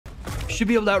Should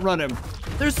be able to outrun him.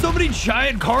 There's so many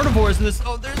giant carnivores in this.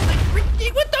 Oh, there's like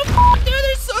freaking, what the fuck, dude?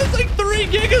 There's like 3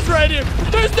 gigas right here.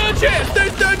 There's no chance.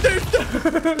 There's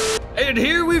no. And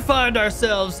here we find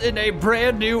ourselves in a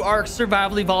brand new Ark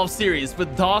Survival Evolved series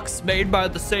with docks made by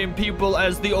the same people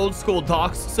as the old school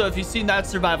docks. So if you've seen that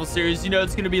survival series, you know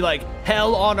it's going to be like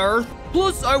hell on earth.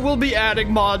 Plus, I will be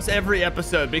adding mods every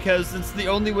episode because it's the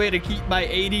only way to keep my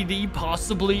ADD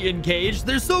possibly engaged.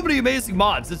 There's so many amazing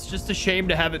mods. It's just a shame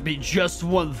to have it be just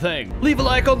one thing. Leave a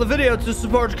like on the video to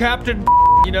support Captain.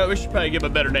 You know, we should probably give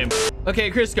him a better name.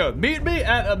 Okay, Crisco, meet me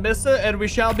at Amissa and we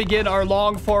shall begin our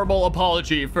long formal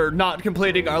apology for not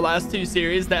completing our last 2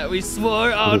 series that we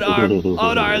swore on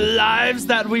our lives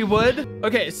that we would.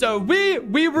 Okay, so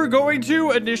we were going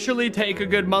to initially take a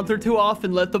good month or 2 off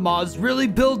and let the mods really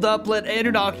build up, let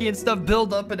Anunnaki and stuff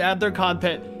build up and add their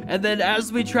content. And then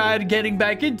as we tried getting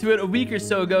back into it a week or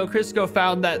so ago, Crisco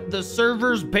found that the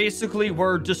servers basically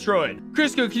were destroyed.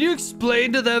 Crisco, can you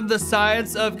explain to them the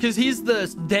science of, because he's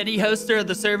the Denny hoster of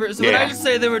the server. So when I just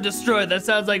say they were destroyed, that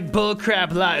sounds like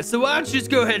bullcrap lies. So why don't you just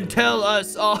go ahead and tell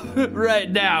us all right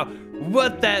now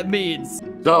what that means?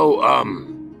 So,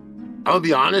 I'll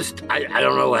be honest, I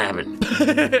don't know what happened.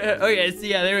 Okay, so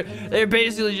yeah, they're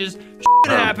basically just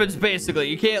shit happens basically.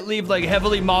 You can't leave like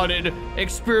heavily modded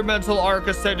experimental Ark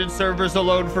Ascended servers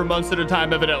alone for months at a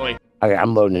time, evidently. Okay,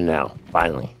 I'm loading in now,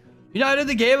 finally. You're not in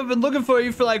the game? I've been looking for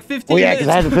you for like 15 minutes.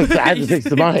 Because I had to fix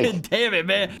the mic. Damn it,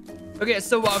 man. Okay,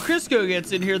 so while Crisco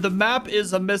gets in here, the map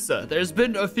is Amissa. There's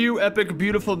been a few epic,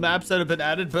 beautiful maps that have been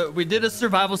added, but we did a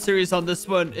survival series on this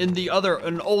one in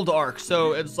an old Ark,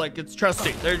 so it's like, it's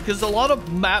trusting. Because a lot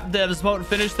of map devs won't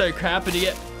finish their crap, and you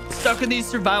get stuck in these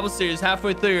survival series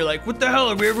halfway through. You're like, what the hell?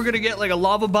 Are we ever going to get like a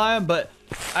lava biome? But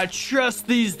I trust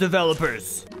these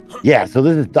developers. Yeah, so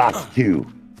this is Docks 2.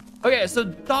 Okay, so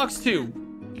Docks 2.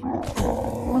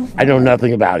 I know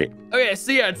nothing about it. Okay,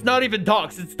 so yeah, it's not even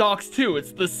Docks, it's Docks 2.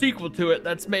 It's the sequel to it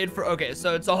that's made for, okay,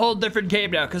 so it's a whole different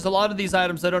game now, because a lot of these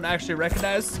items I don't actually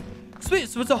recognize. Sweet,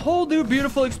 so it's a whole new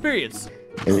beautiful experience.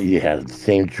 And you have the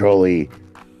same trolley,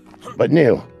 but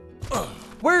new.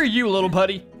 Where are you, little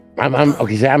buddy?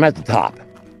 Okay, so I'm at the top.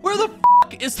 Where the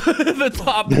f is the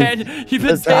top, man? You've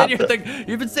been standing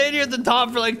here at the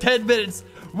top for like 10 minutes.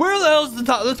 Where the hell's the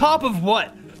top? The top of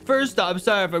what? First off, I'm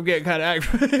sorry if I'm getting kind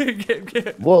of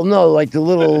angry. Well, no, like the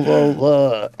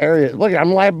little area. Look,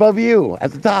 I'm right above you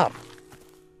at the top.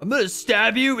 I'm gonna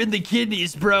stab you in the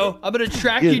kidneys, bro. I'm gonna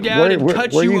track you down and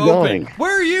cut you open. Going?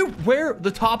 Where are you? Where? The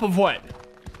top of what?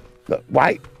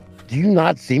 Why? Do you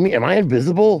not see me? Am I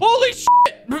invisible? Holy shit!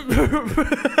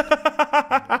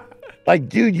 Like,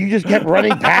 dude, you just kept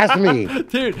running past me.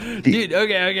 Dude,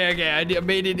 okay. I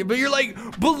made it, but you're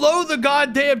like below the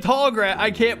goddamn tall grass.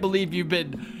 I can't believe you've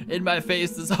been in my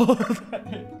face this whole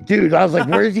time. Dude, I was like,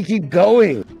 where does he keep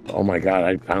going? Oh my God,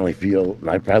 I finally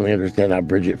understand how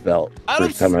Bridget felt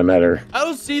first time I met her. I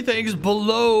don't see things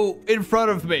below in front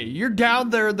of me. You're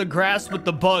down there in the grass with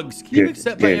the bugs. Can you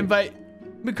accept my invite?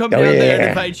 Let me come down there and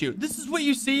invite you. This is what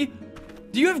you see?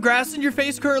 Do you have grass in your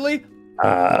face currently?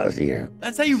 Let's see here.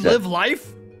 That's how you live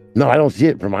life? No, I don't see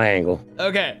it from my angle.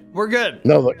 Okay, we're good.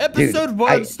 No, look, Episode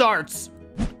 1 starts.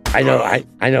 I know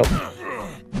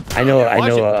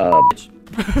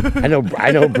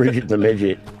Bridget the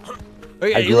midget.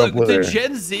 Okay, look, to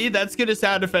Gen Z, that's gonna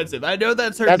sound offensive. I know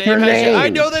that's her name. I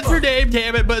know that's her name,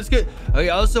 damn it, but it's good. Okay,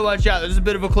 also watch out. There's a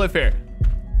bit of a cliff here.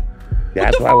 Yeah,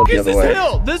 that's why I went the other way. What the fuck is this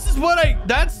hill? This is what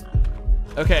that's...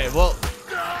 Okay, well...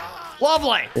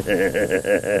 Lovely.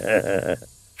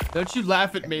 Don't you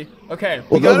laugh at me. Okay,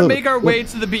 we gotta make our way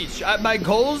to the beach. My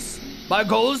goals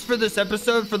for this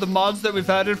episode, for the mods that we've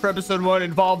added for episode 1,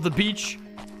 involve the beach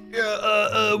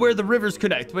where the rivers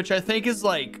connect, which I think is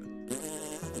like,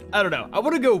 I don't know. I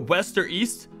want to go west or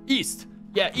east. East.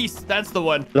 Yeah, east. That's the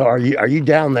one. So are you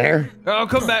down there? I'll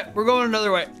come back. We're going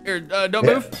another way. Here, don't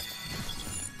move.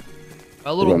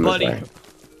 A little buddy.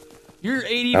 You're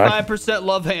 85%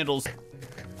 love handles.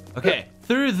 Okay,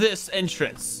 through this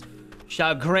entrance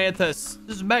shall grant us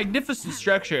this magnificent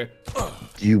structure.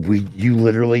 You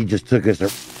literally just took us.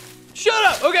 Shut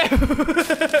up. Okay.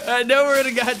 I know we're in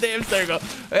a goddamn circle.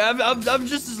 I'm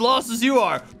just as lost as you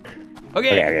are.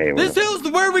 Okay, this hill's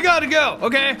where we gotta go.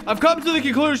 Okay, I've come to the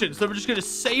conclusion, so we're just gonna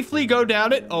safely go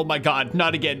down it. Oh my God,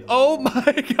 not again. Oh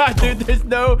my God, dude, there's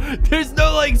no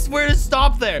like where to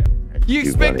stop there. You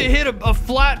expect to hit a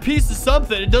flat piece of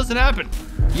something, it doesn't happen.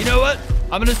 You know what?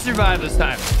 I'm gonna survive this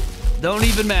time. Don't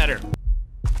even matter.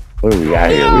 What do we got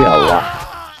here? We got a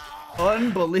lot.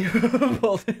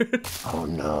 Unbelievable, dude. Oh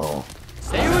no.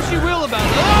 Say what you will about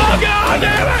it. Oh God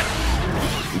damn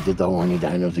it! You did the horny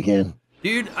dinos again.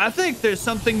 Dude, I think there's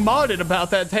something modded about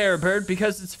that terror bird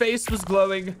because its face was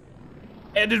glowing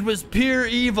and it was pure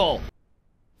evil.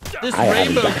 This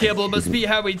rainbow kibble must be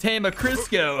how we tame a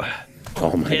Crisco.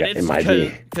 Oh my God, it might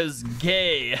be. Because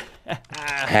gay.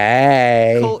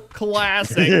 Hey.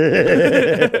 Classic.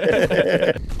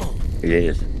 It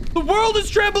is. The world is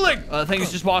trembling. The thing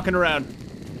is just walking around.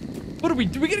 What do? We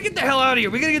gotta get the hell out of here.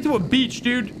 We gotta get to a beach,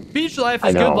 dude. Beach life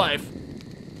is good life.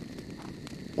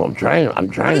 Well, I'm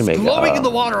trying to make it glowing in the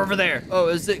water over there. Oh,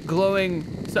 is it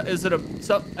glowing? Is it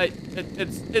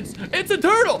it's a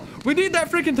turtle. We need that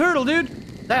freaking turtle, dude.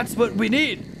 That's what we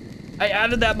need. I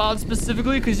added that mod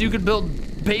specifically because you could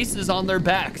build bases on their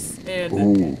backs,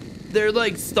 and they're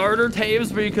like starter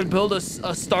taves where you could build a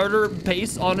starter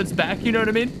base on its back. You know what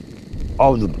I mean?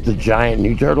 Oh, the giant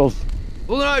new turtles.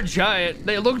 Well, they're not giant.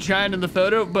 They look giant in the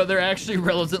photo, but they're actually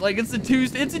relative. Like it's a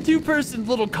two-person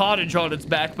little cottage on its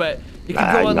back, but it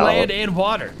can go on land and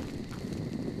water.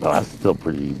 Well, that's still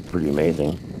pretty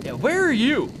amazing. Yeah, where are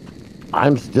you?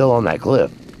 I'm still on that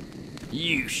cliff.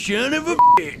 You son of a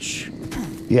bitch.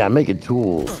 Yeah, I'm making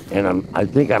tools, and I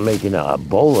think I'm making a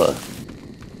bola.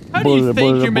 How do you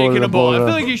think you're making a bola? I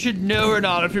feel like you should know or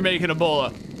not if you're making a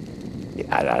bola.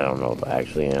 Yeah, I don't know if I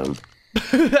actually am.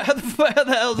 How the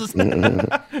hell is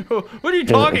that? What are you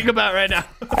talking about right now?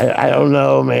 I don't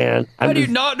know, man. How do you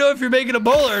not know if you're making a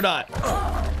bola or not?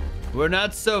 We're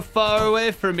not so far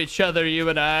away from each other, you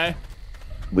and I.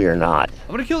 We are not.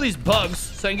 I'm gonna kill these bugs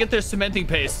so I can get their cementing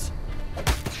paste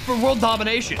for world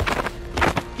domination.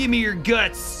 Give me your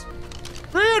guts.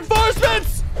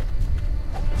 Reinforcements!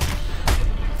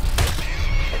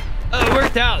 Oh, it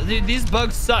worked out. Dude, these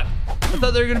bugs suck. I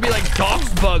thought they were gonna be like dox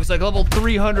bugs, like level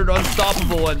 300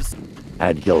 unstoppable ones. I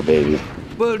had to kill a baby.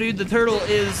 Whoa, dude, the turtle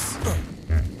is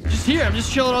just here. I'm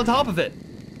just chilling on top of it.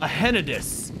 A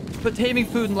Henadus. Put taming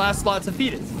food in last slot to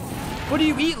feed it. What do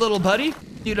you eat, little buddy?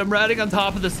 Dude, I'm riding on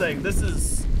top of this thing. This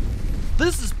is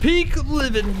peak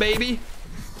living, baby.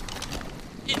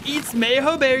 It eats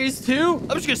mayo berries too.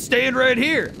 I'm just gonna stand right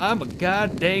here. I'm a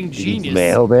god dang genius.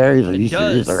 Mayo berries? Are you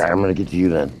serious? All right, I'm gonna get to you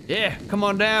then. Yeah, come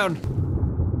on down.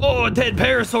 Oh, a dead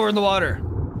parasaur in the water.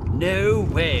 No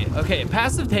way. Okay,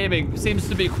 passive taming seems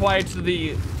to be quite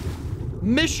the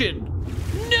mission.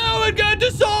 No, it got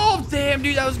dissolved. Damn,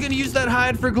 dude, I was gonna use that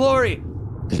hide for glory.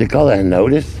 Is it called a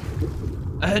notice?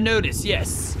 A notice,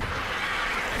 yes.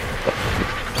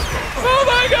 Oh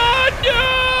my God,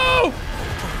 no!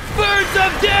 Birds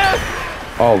of death!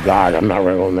 Oh God, I'm not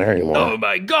going there anymore. Oh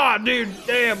my God, dude,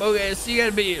 damn. Okay, so you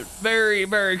gotta be very,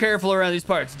 very careful around these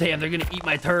parts. Damn, they're gonna eat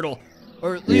my turtle.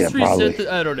 Or at least reset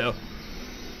the, I don't know.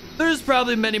 There's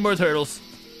probably many more turtles.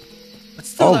 But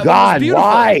still, oh God,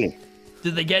 why?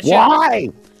 Did they get you? Why?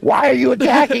 Why are you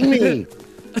attacking me?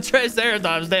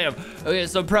 Triceratops, damn. Okay,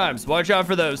 so primes, watch out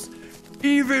for those.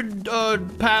 Even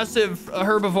passive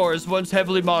herbivores, once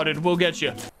heavily modded, will get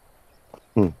you.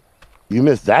 You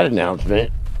missed that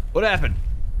announcement. What happened?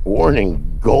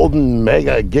 Warning, golden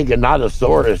mega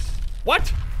giganotosaurus.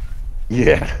 What?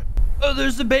 Yeah. Oh,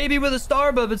 there's a baby with a star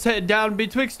above its head down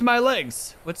betwixt my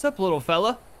legs. What's up, little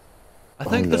fella? I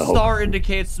think the star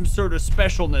indicates some sort of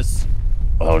specialness.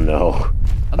 Oh no.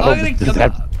 I'm not gonna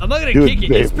kick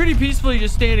it. It's pretty peacefully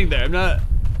just standing there.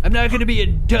 I'm not gonna be a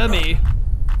dummy.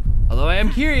 Although I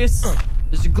am curious.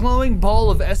 There's a glowing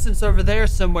ball of essence over there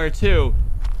somewhere too.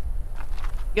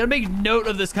 You gotta make note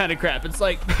of this kind of crap. It's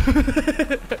like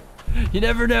you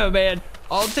never know, man.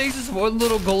 All it takes is one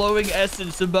little glowing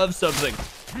essence above something.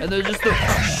 And they're just the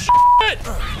shit!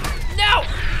 No!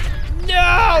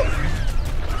 No!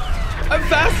 I'm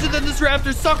faster than this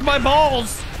raptor. Suck my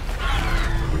balls!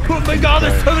 Oh my God,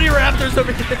 there's so many raptors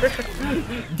over here.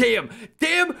 Damn,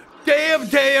 damn, damn,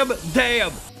 damn,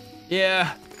 damn.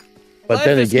 Yeah. But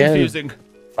then again, confusing.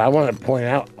 I want to point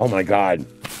out, oh my God.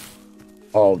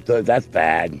 Oh, that's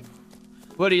bad.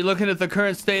 What, are you looking at the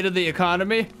current state of the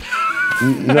economy?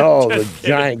 No, the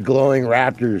giant glowing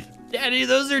raptors. Yeah, dude,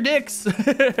 those are dicks.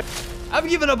 I've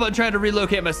given up on trying to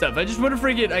relocate my stuff. I just want to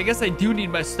freaking, I guess I do need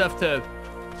my stuff to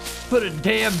put a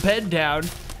damn bed down.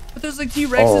 But there's like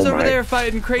T-Rexes over there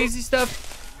fighting crazy stuff.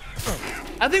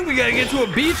 I think we gotta get to a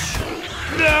beach.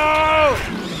 No!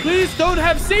 Please don't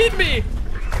have seen me.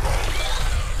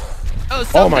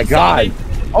 Oh my God.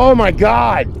 Oh my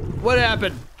God. What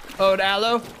happened? Oh, an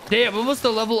aloe? Damn, almost a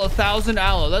level 1,000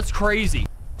 aloe. That's crazy.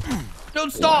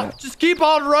 Don't stop. What? Just keep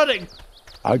on running.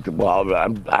 Danger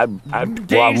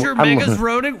Mega's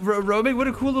roaming. What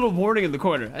a cool little warning in the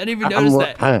corner. I didn't even notice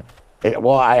that.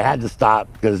 Well, I had to stop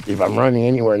because if I'm running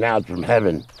anywhere now, it's from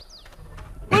heaven.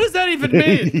 What does that even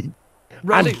mean?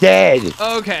 I'm dead.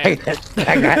 Okay.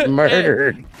 I got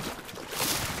murdered.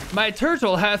 My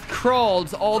turtle hath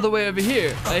crawled all the way over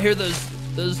here. I hear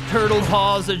those turtle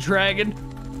paws of dragon.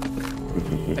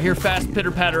 I hear fast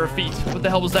pitter patter of feet. What the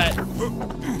hell was that?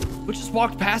 What just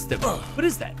walked past him? What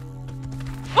is that?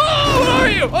 Oh, what are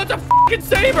you? Oh, it's a fucking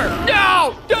saber.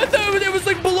 No, it was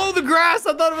like below the grass.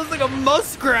 I thought it was like a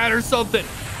muskrat or something.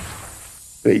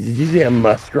 Wait, did you say a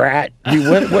muskrat? Dude,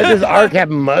 when does Ark have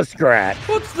muskrat?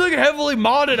 What's like heavily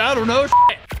modded? I don't know.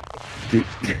 Dude,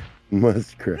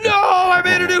 muskrat. No, I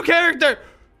made a new character.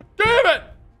 Damn it.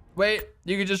 Wait,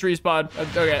 you can just respawn.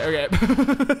 Okay.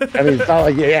 I mean, it's not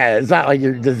like, it's not like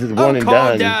this is one and done.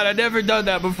 Calm down. I've never done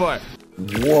that before.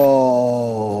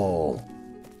 Whoa.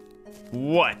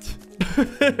 What?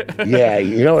 Yeah,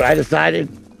 you know what I decided?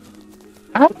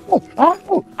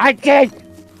 Oh, I can't.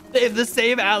 The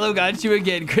same aloe got you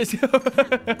again, Chris.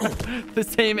 The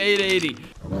same 880.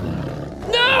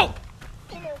 No!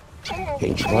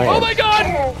 Oh my god!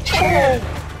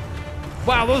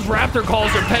 Wow, those raptor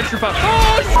calls are petrified.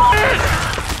 Oh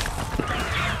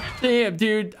shit! Damn,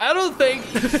 dude. I don't think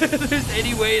there's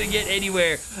any way to get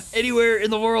anywhere in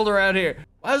the world around here.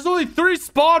 There's only 3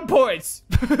 spawn points.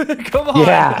 Come on.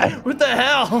 Yeah. What the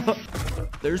hell?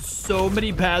 There's so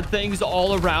many bad things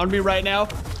all around me right now.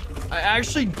 I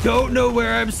actually don't know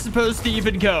where I'm supposed to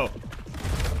even go.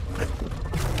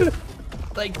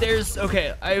 Like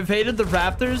okay, I evaded the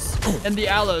raptors and the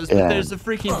aloes, but there's a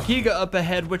freaking giga up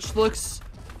ahead, which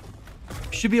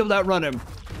should be able to outrun him.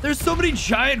 There's so many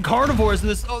giant carnivores in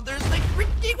this. Oh, there's like, what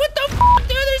the f,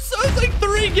 dude? There's like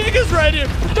 3 gigas right here.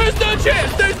 There's no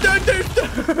chance.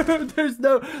 There's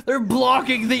no, they're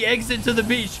blocking the exit to the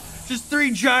beach. Just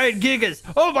 3 giant gigas.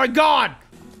 Oh my God.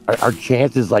 Our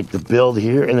chance is like to build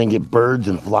here and then get birds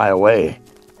and fly away.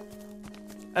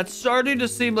 That's starting to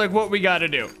seem like what we gotta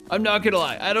do. I'm not gonna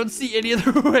lie. I don't see any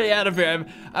other way out of here.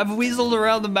 I've weaseled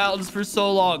around the mountains for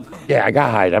so long. Yeah, I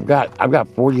got hide. I've got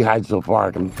 40 hides so far.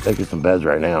 I can take some beds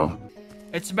right now.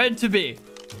 It's meant to be.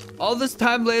 All this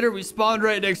time later, we spawned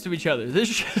right next to each other. This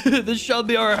shall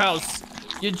be our house.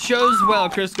 You chose well,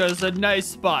 Crisco. It's a nice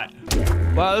spot.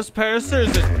 Wow, this Parasaur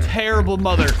is a terrible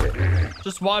mother.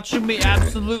 Just watching me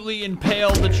absolutely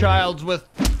impale the child with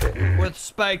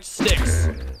spiked sticks.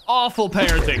 Awful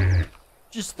parenting.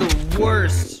 Just the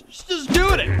worst. She's just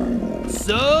doing it.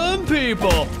 Some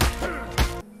people.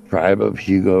 Tribe of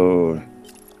Hugo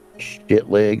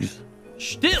Shitlegs.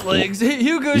 Shitlegs?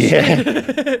 Hugo Yeah.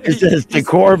 It says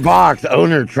decor box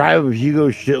owner Tribe of Hugo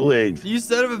Shitlegs. You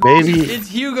son of a Maybe bitch. It's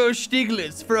Hugo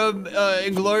Stieglitz from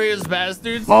Inglourious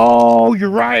Bastards. Oh, you're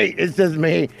right. It says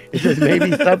maybe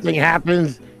something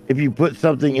happens if you put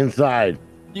something inside.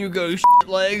 Hugo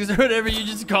Shitlegs or whatever you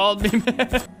just called me,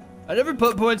 man. I never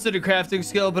put points into crafting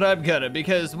skill, but I'm gonna,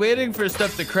 because waiting for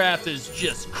stuff to craft is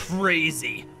just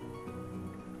crazy.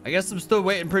 I guess I'm still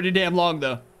waiting pretty damn long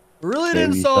though. Really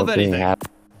didn't solve anything.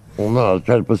 Well, no, I was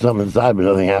trying to put something inside, but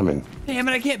nothing happened. Damn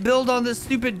it, I can't build on this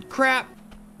stupid crap.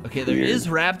 Okay, there is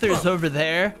raptors over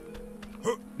there.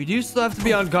 We do still have to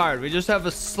be on guard. We just have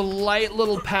a slight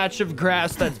little patch of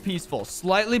grass that's peaceful.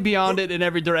 Slightly beyond it in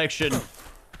every direction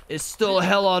is still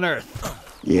hell on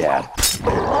earth. Yeah.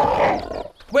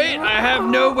 Wait, I have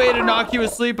no way to knock you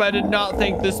asleep. I did not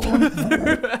think this through.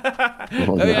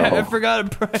 Oh, no. Yeah, I forgot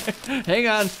to pray. Hang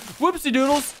on. Whoopsie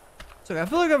doodles. So I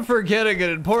feel like I'm forgetting an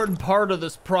important part of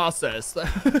this process.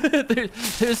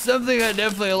 There's something I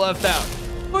definitely left out.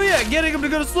 Oh yeah, getting him to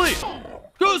go to sleep.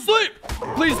 Go to sleep.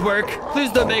 Please work.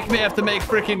 Please don't make me have to make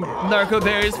freaking narco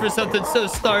berries for something so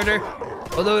starter.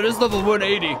 Although it is level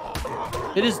 180.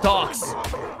 It is Docs.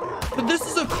 But this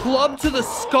is a club to the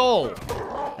skull.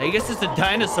 I guess it's a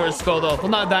dinosaur skull though. Well,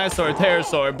 not dinosaur, a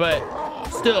pterosaur, but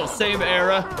still same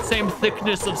era, same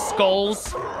thickness of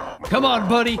skulls. Come on,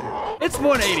 buddy. It's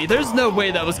 180. There's no way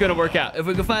that was gonna work out. If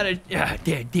we could find it, yeah,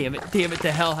 damn it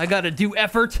to hell. I gotta do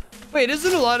effort. Wait,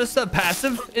 isn't a lot of stuff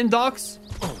passive in Docs?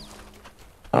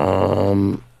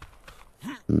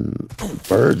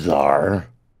 Birds are.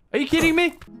 Are you kidding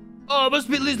me? Oh, it must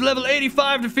be at least level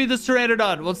 85 to feed this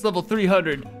pteranodon. What's level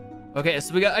 300? Okay,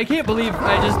 so we got, I can't believe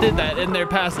I just did that in their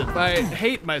passive. I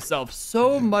hate myself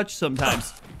so much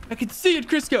sometimes. I can see it,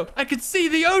 Crisco. I can see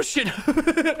the ocean.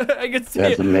 I can see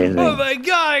That's it. amazing. Oh my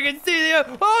God, I can see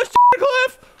the, oh shit,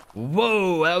 cliff.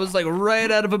 Whoa, that was like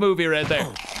right out of a movie right there.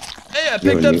 Hey, I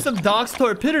picked up some Docs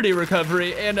torpidity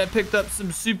recovery, and I picked up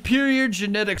some superior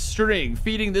genetic string.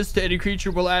 Feeding this to any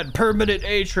creature will add permanent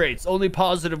A traits, only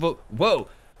positive. Whoa,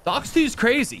 Docs 2 is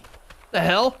crazy. The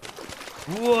hell?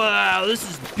 Wow, this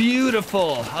is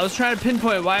beautiful. I was trying to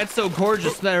pinpoint why it's so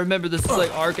gorgeous, and I remember this is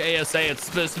like Ark ASA. It's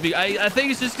supposed to be. I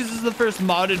think it's just because this is the first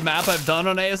modded map I've done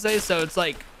on ASA, so it's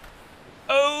like,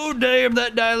 oh damn,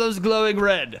 that Dilo's glowing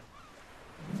red.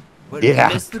 What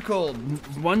mystical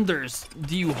wonders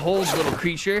do you hold, little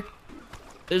creature?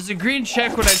 There's a green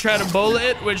check when I try to bowl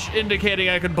it, which indicating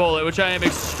I can bowl it, which I am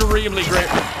extremely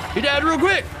grateful. He died real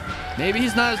quick. Maybe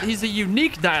he's not, he's a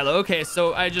unique Dilo. Okay,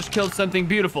 so I just killed something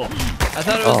beautiful. I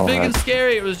thought it was big and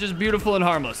scary. It was just beautiful and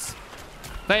harmless.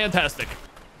 Fantastic.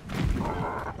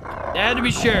 I had to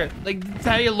be sure. Like, that's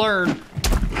how you learn.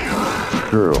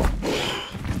 True.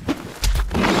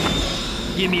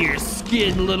 Give me your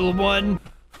skin, little one.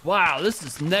 Wow, this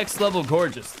is next level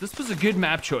gorgeous. This was a good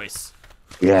map choice.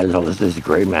 Yeah, no, this is a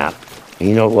great map. And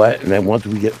you know what? And then once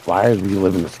we get flyers, we can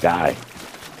live in the sky.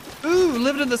 Ooh,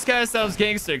 living in the sky sounds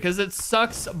gangster because it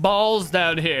sucks balls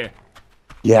down here.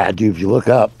 Yeah, dude, if you look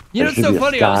up, you know what's so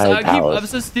funny? I'm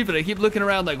so stupid. I keep looking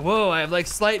around like, whoa, I have like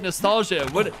slight nostalgia.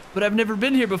 But I've never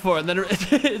been here before. And then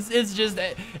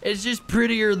it's just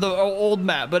prettier the old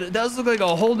map. But it does look like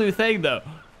a whole new thing though.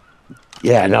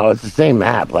 Yeah, no, it's the same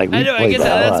map. Like I know, I get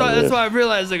that. That's why I'm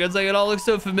realizing it's like it all looks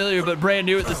so familiar but brand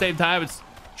new at the same time. It's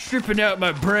stripping out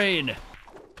my brain.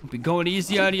 I'll be going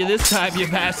easy on you this time, you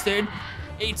bastard.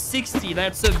 860,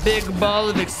 that's a big ball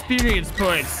of experience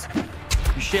points.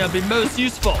 You shall be most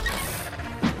useful.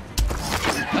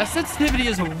 My sensitivity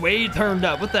is way turned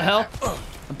up. What the hell?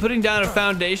 I'm putting down a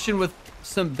foundation with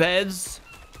some beds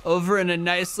over in a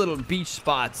nice little beach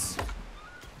spots.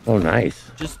 Oh, nice.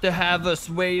 Just to have us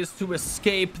ways to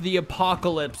escape the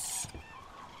apocalypse.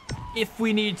 If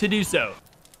we need to do so.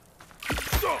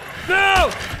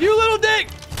 No! You little dick!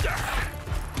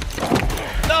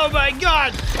 Oh my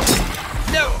god!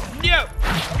 No, no!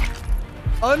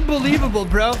 Unbelievable,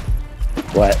 bro.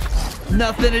 What?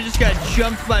 Nothing, I just got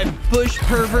jumped by bush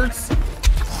perverts.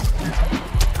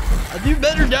 You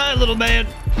better die, little man.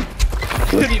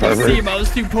 Couldn't even see him, I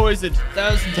was too poisoned.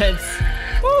 That was intense.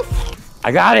 Woof.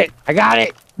 I got it. I got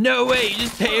it. No way, you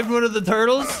just tamed one of the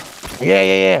turtles?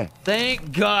 Yeah.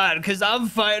 Thank God, because I'm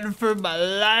fighting for my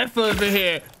life over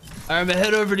here. All right, I'm gonna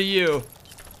head over to you.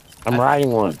 I'm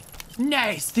riding one.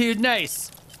 Nice, dude,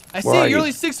 nice. I see you're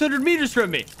only 600 meters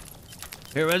from me.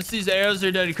 Here, once these arrows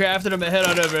are done crafted, I'm gonna head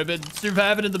on over. I've been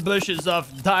surviving in the bushes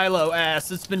off Dilo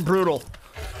ass. It's been brutal.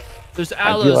 There's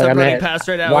aloes I'm running past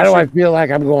right now. Why do I feel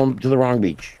like I'm going to the wrong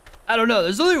beach? I don't know.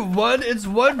 There's only one. It's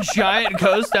one giant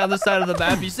coast down the side of the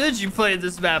map. You said you played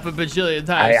this map a bajillion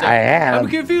times. I have. I'm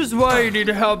confused why you need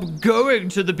help going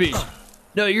to the beach.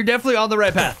 No, you're definitely on the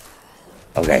right path.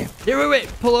 Okay. Here,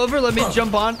 wait. Pull over. Let me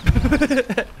jump on.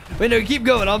 Wait, no, keep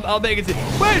going. I'll make it to you.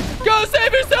 Wait, go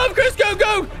save yourself, Crisco.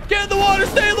 Go. Get in the water.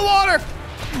 Stay in the water.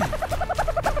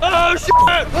 Oh,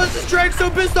 shit. What's this Drake so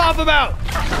pissed off about?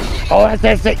 Oh,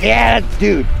 that's it. Yeah, that's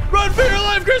dude. Run for your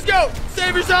life, Crisco.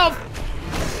 Save yourself.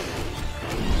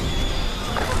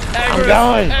 I'm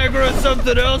going. Aggro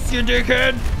something else, you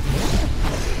dickhead.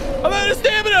 I'm out of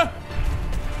stamina.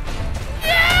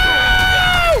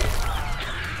 No!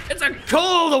 It's a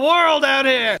cold world out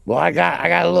here. Well, I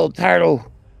got a little turtle.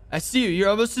 I see you. You're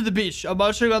almost to the beach. I'm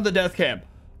watching on the death cam.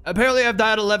 Apparently, I've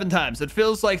died 11 times. It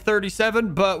feels like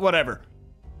 37, but whatever.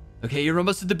 Okay, you're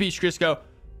almost at the beach, Crisco.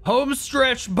 Home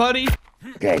stretch, buddy.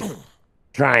 Okay. I'm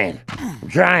trying.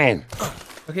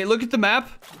 Okay, look at the map.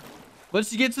 Once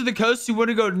you get to the coast, you want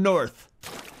to go north.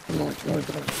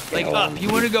 North. Like up. You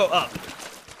want to go up.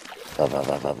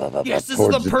 Up. Yes, this is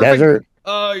the perfect. Desert.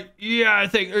 Yeah, I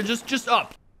think. Or just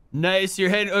up. Nice. You're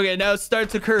heading. Okay, now it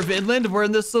starts to curve inland. We're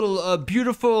in this little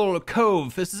beautiful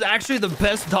cove. This is actually the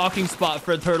best docking spot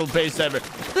for a turtle base ever.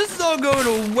 This is all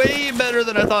going way better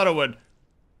than I thought it would.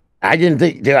 I didn't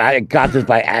think, dude, I got this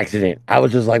by accident. I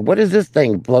was just like, what is this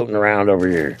thing floating around over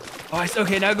here? Oh,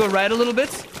 okay, now go right a little bit.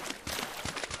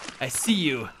 I see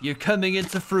you. You're coming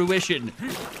into fruition.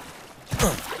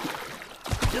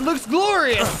 It looks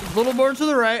glorious. A little more to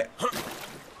the right.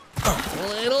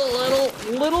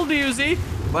 Little doozy.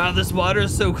 Wow, this water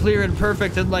is so clear and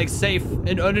perfect and like safe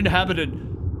and uninhabited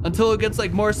until it gets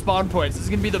like more spawn points. This is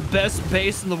gonna be the best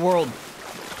base in the world.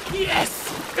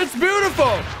 Yes, it's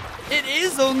beautiful. It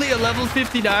is only a level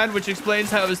 59, which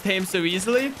explains how it was tamed so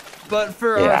easily. But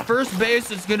for our first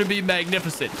base, it's gonna be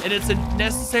magnificent, and it's a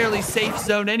necessarily safe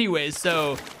zone anyways.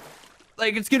 So,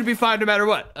 like, it's gonna be fine no matter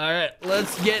what. All right,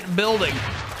 let's get building.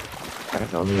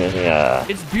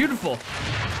 It's beautiful.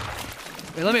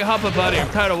 Wait, let me hop up out here. I'm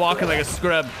tired of walking like a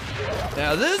scrub.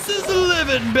 Now this is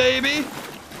living, baby.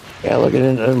 Yeah, look at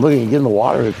it. Look at you get in the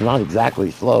water. It's not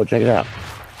exactly slow. Check it out.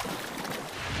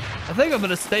 I think I'm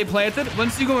gonna stay planted.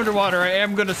 Once you go underwater, I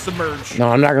am gonna submerge. No,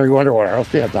 I'm not gonna go underwater. I'll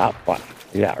stay on top. Watch.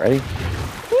 Yeah, ready?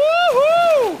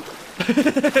 Woohoo!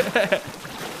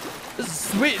 This is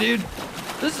sweet, dude.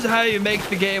 This is how you make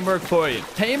the game work for you.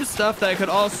 Tame stuff that could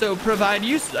also provide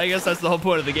use. I guess that's the whole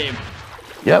point of the game.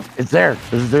 Yep, it's there.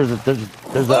 There's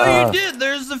Oh, you did.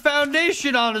 There's the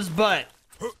foundation on his butt.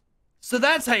 So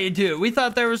that's how you do it. We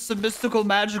thought there was some mystical,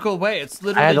 magical way. It's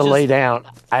literally I had to just... lay down.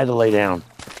 I had to lay down.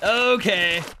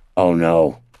 Okay. Oh,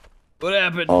 no. What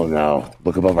happened? Oh, no.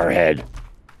 Look above our head.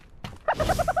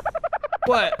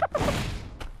 What?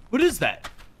 What is that?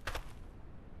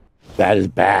 That is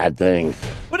bad things.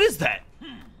 What is that?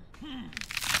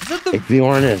 Is that the... It's the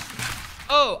Uranus.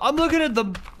 Oh, I'm looking at the,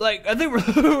 like, I think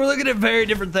we're looking at very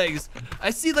different things. I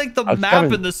see, like, the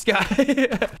map in the sky.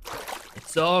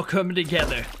 It's all coming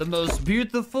together. The most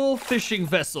beautiful fishing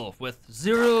vessel with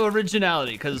zero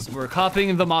originality, because we're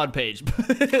copying the mod page.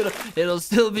 It'll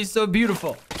still be so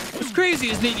beautiful. What's crazy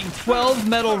is needing 12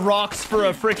 metal rocks for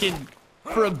a freaking,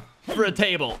 for a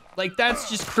table. Like, that's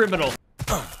just criminal.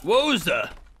 Wowza.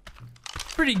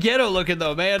 Pretty ghetto looking,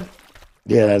 though, man.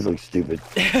 Yeah, that looks stupid.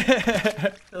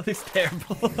 That looks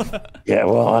terrible. Yeah,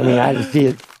 well, I mean, I just see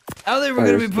it. I don't think we're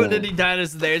going to be putting any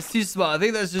dinos in there. It's too small. I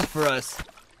think that's just for us.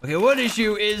 Okay, one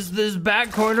issue is this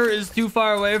back corner is too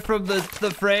far away from the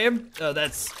frame. Oh,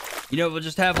 that's, you know, we'll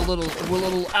just have a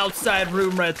little outside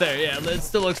room right there. Yeah, it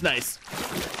still looks nice.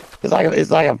 It's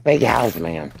like a fake house,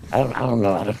 man. I don't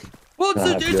know how to... Well,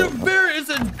 it's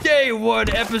a day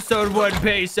one, episode 1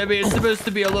 pace. I mean, it's supposed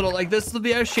to be a little, like, this will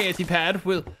be our shanty pad.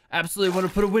 We'll absolutely want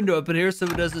to put a window up in here so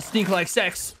it doesn't stink like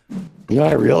sex. You know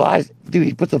what I realized? Dude,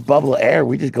 he puts a bubble of air.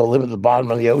 We just go live at the bottom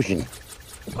of the ocean.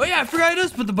 Oh, yeah, I forgot it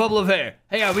does put the bubble of air.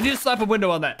 Hang on, we need to slap a window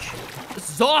on that. This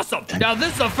is awesome. Now,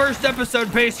 this is a first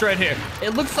episode pace right here.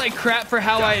 It looks like crap for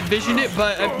how I envisioned it,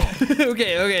 but...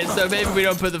 okay, so maybe we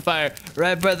don't put the fire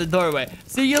right by the doorway.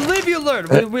 See, you live, you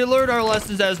learn. We learn our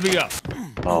lessons as we go.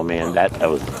 Oh, man, that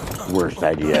was the worst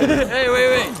idea ever. Hey,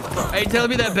 wait. Are you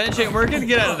telling me that bench ain't working?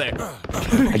 Get out of there.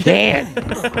 I can't.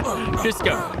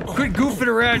 Crisco, quit goofing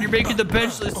around. You're making the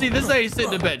bench. See, this is how you sit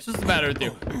in the bench. What's the matter with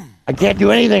you? I can't do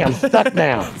anything. I'm stuck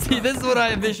now. See, this is what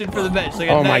I envisioned for the bench.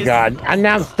 Like oh, my God. I'm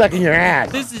now stuck in your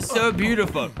ass. This is so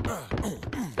beautiful.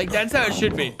 Like, that's how it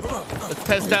should be. Let's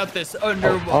test out this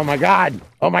underwater. Oh, my God.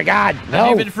 Oh, my God. No. Have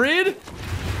you been freed?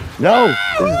 No.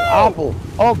 This is awful.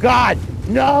 Oh, God.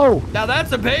 No. Now,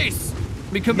 that's a base.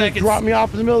 Let me come back and drop me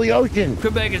off in the middle of the ocean.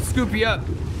 Come back and scoop you up.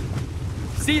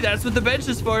 See, that's what the bench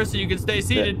is for, so you can stay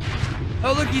seated.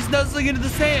 Oh, look, he's nuzzling into the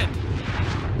sand.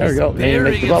 There we go.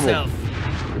 Burying himself.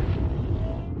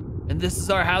 And this is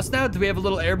our house now? Do we have a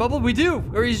little air bubble? We do.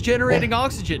 Or he's generating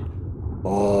oxygen.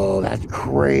 Oh, that's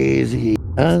crazy.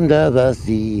 Under the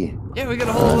sea. Yeah, we got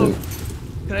a whole...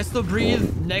 Can I still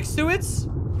breathe next to it?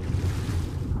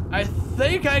 I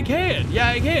think I can. Yeah,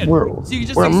 I can. We're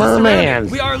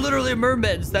mermaids. We are literally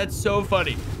mermaids. That's so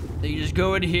funny. Then you just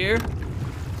go in here.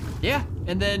 Yeah,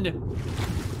 and then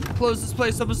close this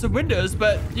place up with some windows,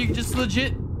 but you can just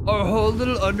legit our whole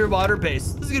little underwater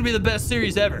base. This is gonna be the best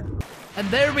series ever. And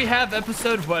there we have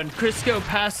episode 1. Crisco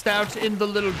passed out in the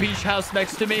little beach house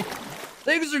next to me.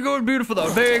 Things are going beautiful, though.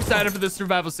 I'm very excited for this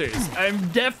survival series. I'm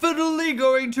definitely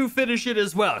going to finish it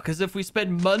as well, because if we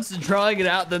spend months drawing it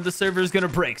out, then the server is going to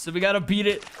break. So we got to beat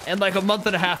it in like a month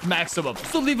and a half maximum.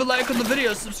 So leave a like on the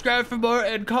video, subscribe for more,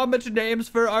 and comment names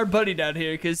for our buddy down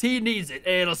here, because he needs it.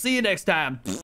 And I'll see you next time.